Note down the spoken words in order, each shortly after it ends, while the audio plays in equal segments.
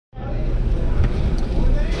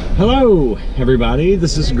Hello everybody,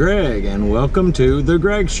 this is Greg and welcome to The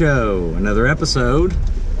Greg Show. Another episode.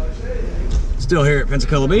 Still here at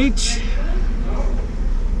Pensacola Beach.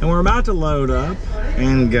 And we're about to load up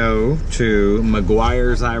and go to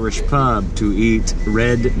McGuire's Irish Pub to eat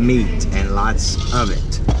red meat and lots of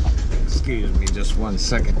it. Excuse me just one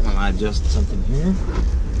second while I adjust something here.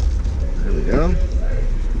 There we go.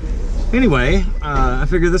 Anyway, I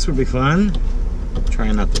figured this would be fun.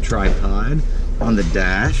 Trying out the tripod on the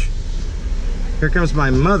dash. Here comes my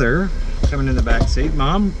mother coming in the back seat.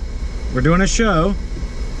 Mom, we're doing a show.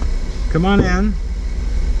 Come on in.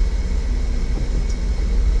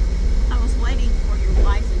 I was waiting for your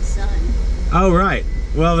wife and son. Oh, right.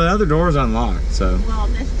 Well, the other door's unlocked, so. Well,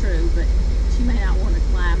 that's true, but she may not want to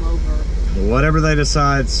climb over. Whatever they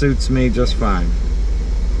decide suits me just fine.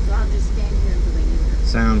 So I'll just stand here until they get here.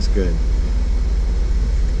 Sounds good.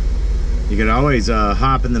 You could always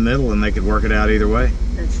hop in the middle and they could work it out either way.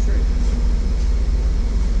 That's true.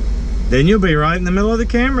 Then you'll be right in the middle of the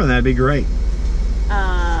camera and that'd be great.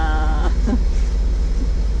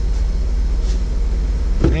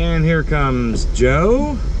 And here comes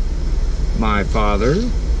Joe, my father.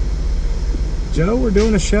 Joe, we're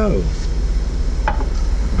doing a show.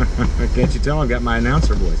 Can't you tell I've got my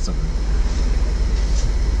announcer voice on?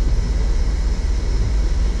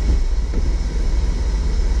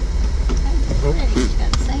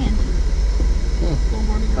 Got sand.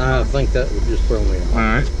 I think that would just throw me off. All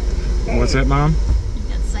right. What's that, Mom? You've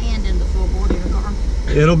got sand in the floorboard of your car.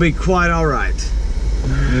 It'll be quite all right.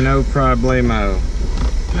 No problemo.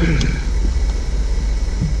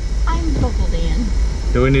 I'm buckled in.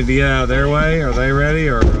 Do we need to get out of their way? Are they ready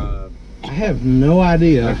or? I have no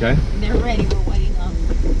idea. Okay. They're ready. We're waiting on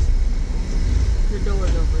the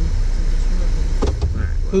doors open. So just remove them. All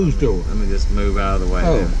right, well, Whose door? Let me just move out of the way.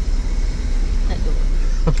 Oh. Then. That door.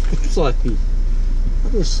 It's like I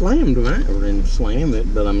just slammed that, or didn't slam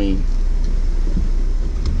it, but I mean.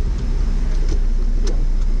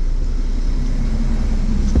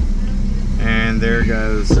 And there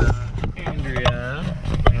goes Andrea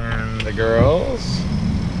and the girls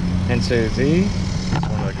and Susie. That's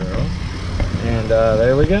one of the girls. And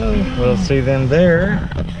there we go. We'll see them there.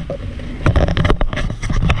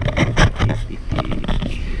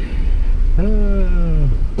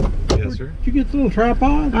 Yes, sir. Did you get the little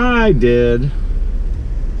tripod? I did.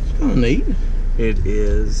 It's kind of neat. It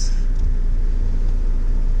is.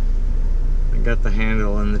 I got the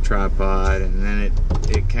handle and the tripod, and then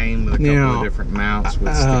it came with a couple of different mounts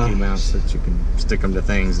with sticky mounts that you can stick them to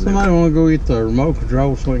things. Somebody want to go get the remote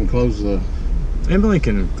control so we can close the. Emily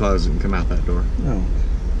can close it and come out that door. No.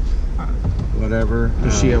 Whatever.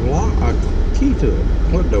 Does she have a key to it?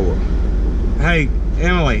 What door? Hey,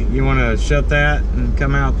 Emily, you want to shut that and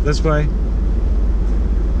come out this way?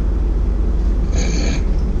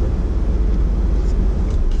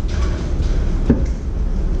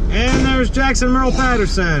 And there's Jackson Merle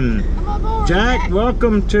Patterson. Come on, Jack,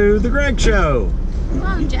 welcome to The Greg Show. Come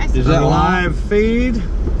on, Jackson. Is that A live feed?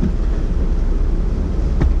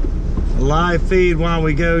 A live feed while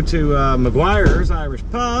we go to McGuire's Irish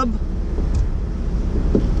Pub.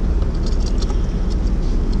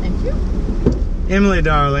 Thank you. Emily,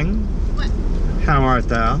 darling. What? How art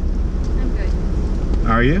thou? I'm good.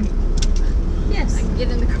 Are you? Yes. I can get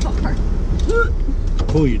in the car.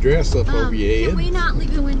 Pull your dress up over your head. Can we not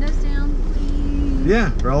leave the windows down, please?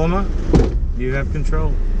 Yeah, roll them up. You have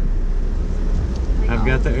control. I've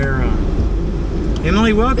got the air on.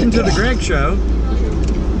 Emily, welcome to The Greg Show.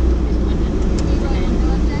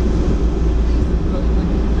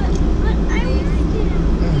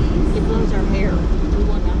 It blows our hair. We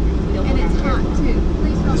want and it's hot too.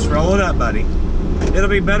 Please roll Just roll it up, buddy. It'll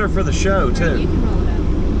be better for the show, You too. can roll it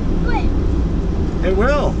up. It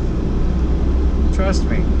will. Trust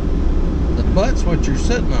me. The butt's what you're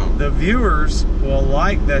sitting on. The viewers will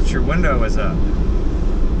like that your window is up.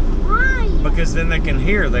 Why? Because then they can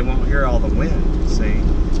hear. They won't hear all the wind, see?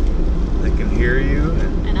 They can hear you.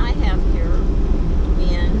 And I have here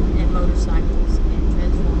men and motorcycles and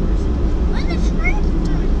transformers.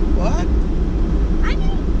 What?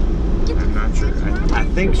 I'm not sure. I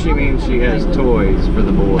think she means she has toys for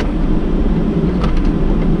the boy.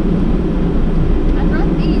 I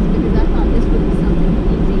brought these because I thought this would be something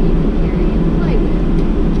easy you can carry and play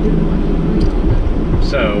with.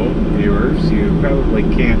 So, viewers, you probably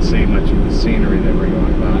can't see much of the scenery that we're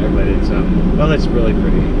going by, but it's well, it's really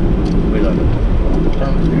pretty. We love it.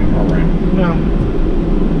 Turn the camera around. No,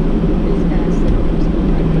 These guys sit over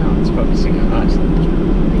no, it's focusing on us.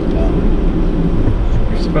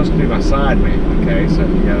 You're supposed to be my side man, okay? So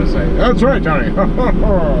you gotta say, "That's right, Johnny."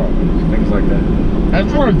 Things like that.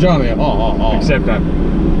 That's right, Johnny. Ha ha ha. Except I've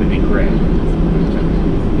been Greg.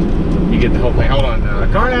 You get the whole thing. Hold on,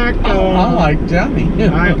 Karnak. I like Johnny.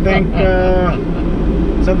 I think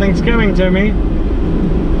something's coming to me.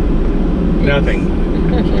 Nothing.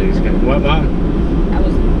 Actually, it's coming. What? I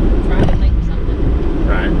was trying to think of something.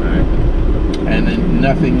 Right. And then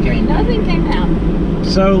nothing came. Nothing came out.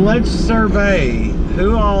 So let's survey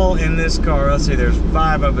who all in this car. Let's see, there's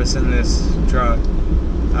 5 of us in this truck.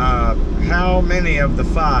 How many of the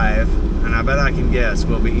 5, and I bet I can guess,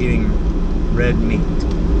 will be eating red meat?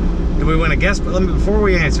 Do we want to guess? But let me, before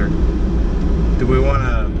we answer, do we want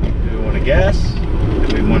to guess?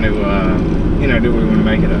 Do we want to, do we want to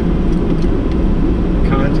make it a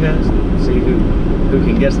contest? See who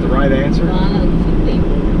can guess the right answer? Well, I know 2 people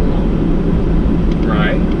will.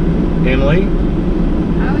 Right. Emily?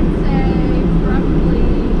 I would say probably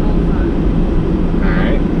all 5.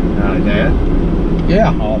 Alright. Dad?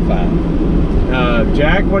 Yeah, all 5.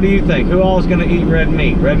 Jack, what do you think? Who all is going to eat red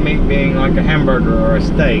meat? Red meat being like a hamburger or a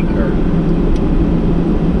steak or...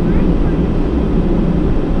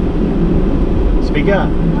 Speak up.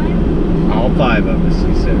 All 5 of us,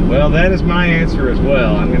 he said. Well, that is my answer as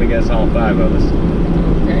well. I'm going to guess all 5 of us.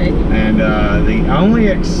 Okay. And the only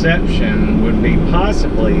exception would be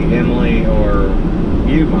possibly Emily or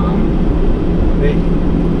you, Mom.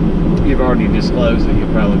 You've already disclosed that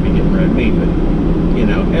you'll probably be getting red meat, but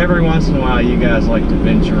every once in a while you guys like to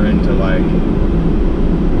venture into like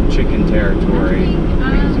chicken territory. I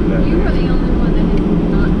think you were the only one that has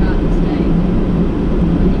not gotten steak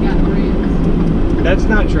when you got ribs. That's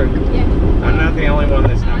not true. Yeah. I'm not the only one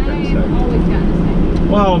that's not gotten steak. I've always gotten steak.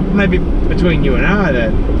 Well, maybe between you and I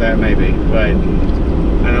that may be, but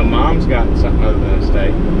I know Mom's gotten something other than a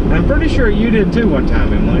steak. And I'm pretty sure you did too one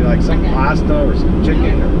time, Emily, like some pasta or some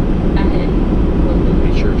chicken. Or... I had.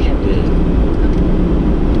 Pretty sure she did.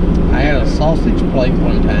 I had a sausage plate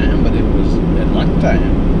one time, but it was at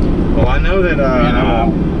lunchtime. Well, I know that. And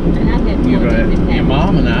I've had You go ahead. Your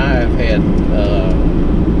mom and I have had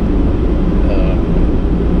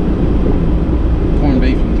corned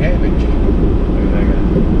beef and cabbage.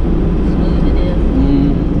 Smooth it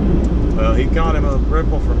is. Well, he caught him a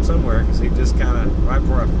ripple from somewhere because he just kind of, right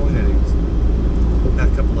before I pointed, he's got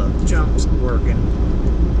a couple of jumps working.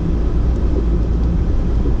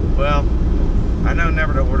 Well, I know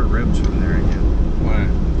never to order ribs from there again. Why?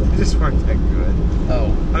 They just weren't that good.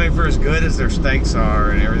 Oh. I mean, for as good as their steaks are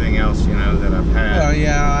and everything else, that I've had. Well,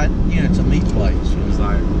 yeah, it's a meat place. It's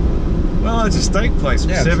like, well, it's a steak place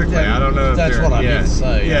specifically. Yeah, I don't know if that's they're... what I meant to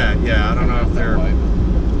say. Yeah, I don't know if they're...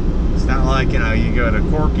 It's not like, you go to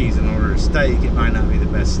Corky's and order a steak. It might not be the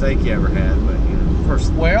best steak you ever had, but, of course...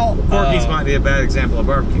 Well, Corky's might be a bad example of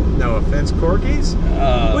barbecue. No offense, Corky's.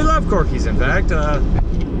 We love Corky's, in fact.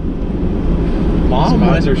 Mom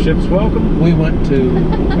Sponsorship's welcome. We went to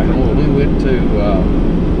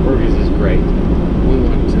Corky's is great. we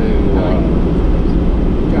went to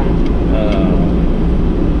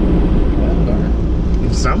well,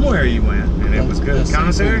 darn. Somewhere you went, and it was good. The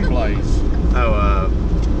Commissary? seafood place. Oh,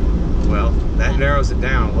 well, that narrows it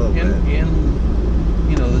down a little bit.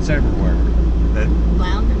 That's everywhere.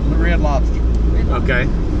 Flounder. The Red Lobster. Okay.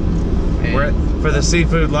 And, For the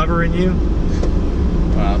seafood lover in you?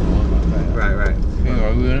 I don't know about that. Right.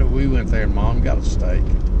 Anyway, we went there and Mom got a steak,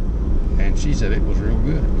 and she said it was real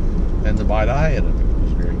good. And the bite I had of it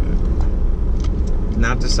was very good.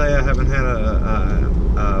 Not to say I haven't had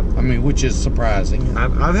which is surprising.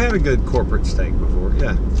 I've had a good corporate steak before.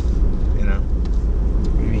 Yeah.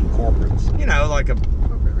 You mean corporates? Like a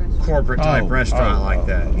corporate type restaurant like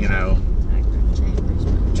that.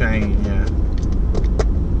 Chain. Yeah.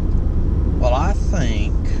 Well, I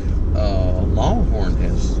think Longhorn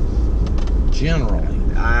has generally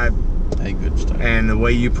a good steak. And the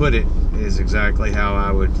way you put it is exactly how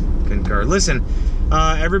I would concur. Listen,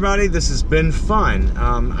 everybody, this has been fun.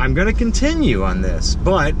 I'm going to continue on this,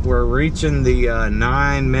 but we're reaching the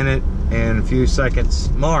 9-minute and a few seconds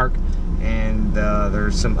mark, and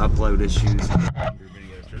there's some upload issues.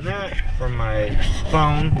 Videos from that from my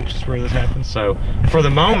phone, which is where this happens. So, for the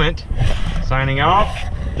moment, signing off.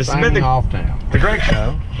 This has been the off now. The Greg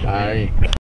Show. Bye.